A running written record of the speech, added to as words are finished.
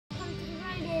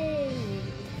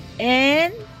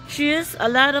and choose a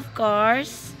lot of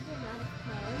cars,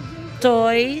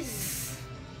 toys,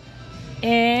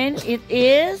 and it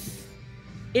is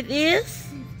 50%.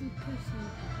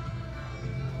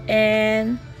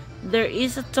 and there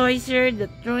is a toys here, the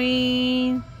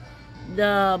train,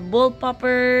 the ball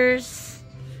poppers,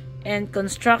 and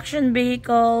construction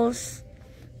vehicles,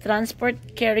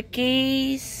 transport carry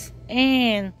case,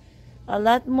 and a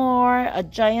lot more, a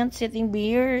giant sitting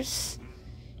beers,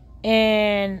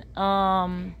 and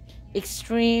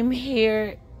extreme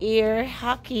air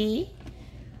hockey,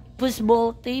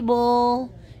 football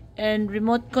table, and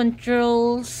remote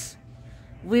controls,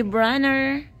 web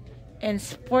runner, and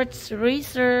sports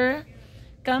racer.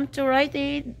 Come to Rite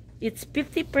Aid. It's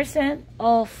 50%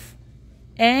 off.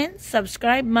 And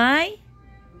subscribe my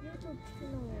YouTube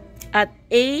channel. at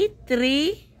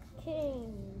A3.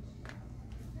 King.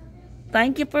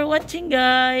 Thank you for watching,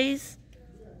 guys.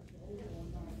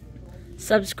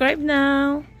 Subscribe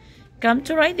now. Come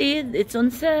to Rite Aid. It's on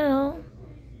sale.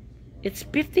 It's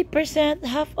 50%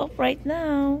 half off right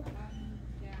now.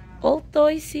 All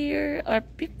toys here are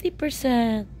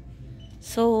 50%.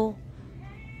 So,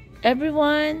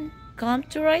 everyone, come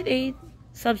to Rite Aid.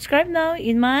 Subscribe now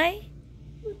in my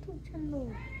YouTube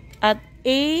channel. at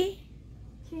A.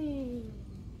 King.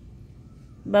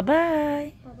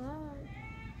 Bye-bye.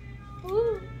 Bye-bye.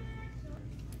 Woo.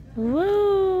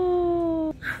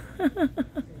 Woo!